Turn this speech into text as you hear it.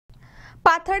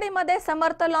पाथर्डीमध्ये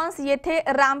समर्थ lawns येथे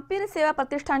रामपीर सेवा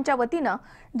प्रतिष्ठानच्या वतीनं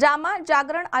जामा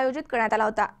जागरण आयोजित करण्यात आला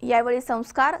होता। यावेळी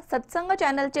संस्कार सत्संग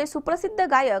चॅनलचे सुप्रसिद्ध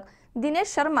गायक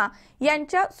दिनेश शर्मा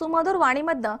यांच्या सुमधुर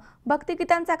वाणीमधनं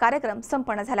भक्तिगीतांचा कार्यक्रम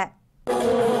संपन्न झाला।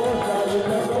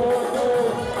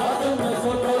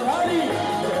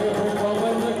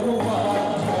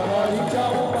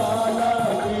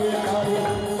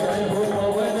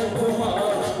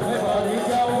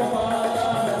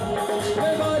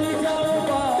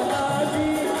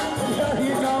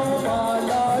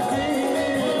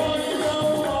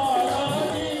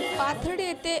 पाथर्डी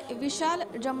येथे विशाल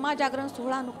जम्मा जागरण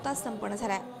सोहळा नुकताच संपन्न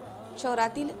झाला।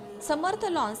 शहरातील समर्थ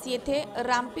लॉन्स येथे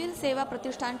रामपीर सेवा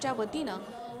प्रतिष्ठानच्या वतीनं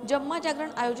जम्मा जागरण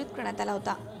आयोजित करण्यात आला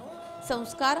होता।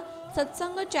 संस्कार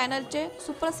सत्संग चॅनलचे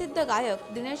सुप्रसिद्ध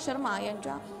गायक दिनेश शर्मा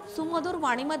यांच्या सुमधुर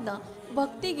वाणीमधनं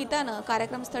भक्तिगीतानं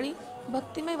कार्यक्रमस्थळी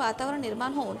भक्तिमय वातावरण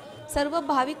निर्माण होऊन सर्व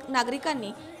भाविक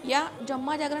नागरिकांनी या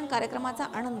जम्मा जागरण कार्यक्रमाचा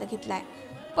आनंद घेतलाय।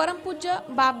 परमपूज्य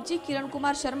बाबजी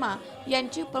किरणकुमार शर्मा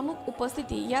यांची प्रमुख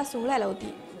उपस्थिती या सोहळ्याला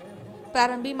होती।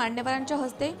 प्रारंभी मान्यवरांच्या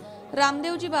हस्ते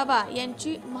रामदेवजी बाबा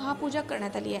यांची महापूजा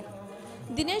करण्यात आली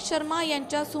आहे। दिनेश शर्मा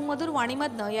यांच्या सुमधुर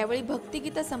वाणीमधनं यावेळी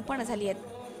भक्तिगीतं संपन्न झाली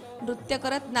आहेत। नृत्य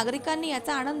करत नागरिकांनी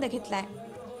याचा आनंद घेतलाय।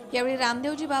 यावेळी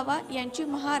रामदेवजी बाबा यांची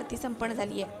महाआरती संपन्न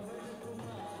झाली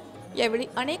आहे। यावेळी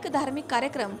अनेक धार्मिक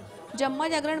कार्यक्रम जम्मा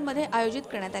जागरण मध्ये आयोजित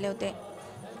करण्यात आले होते।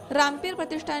 रामपीर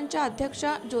प्रतिष्ठानच्या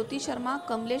अध्यक्षा ज्योती शर्मा,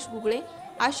 कमलेश गुगळे,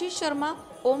 आशिष शर्मा,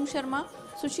 ओम शर्मा,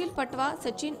 सुशील पटवा,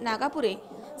 सचिन नागापुरे,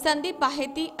 संदीप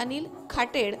बाहेती, अनिल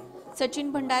खाटेड,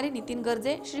 सचिन भंडारी, नितीन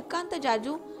गर्जे, श्रीकांत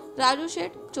जाजू, राजू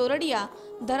शेठ चोरडिया,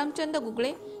 धरमचंद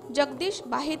गुगळे, जगदीश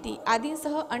बाहेती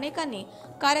आदींसह अनेकांनी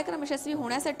कार्यक्रम यशस्वी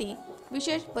होण्यासाठी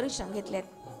विशेष परिश्रम घेतलेत।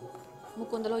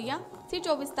 मुकुंद लोहिया, सी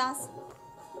 24 तास,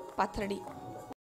 पाथर्डी।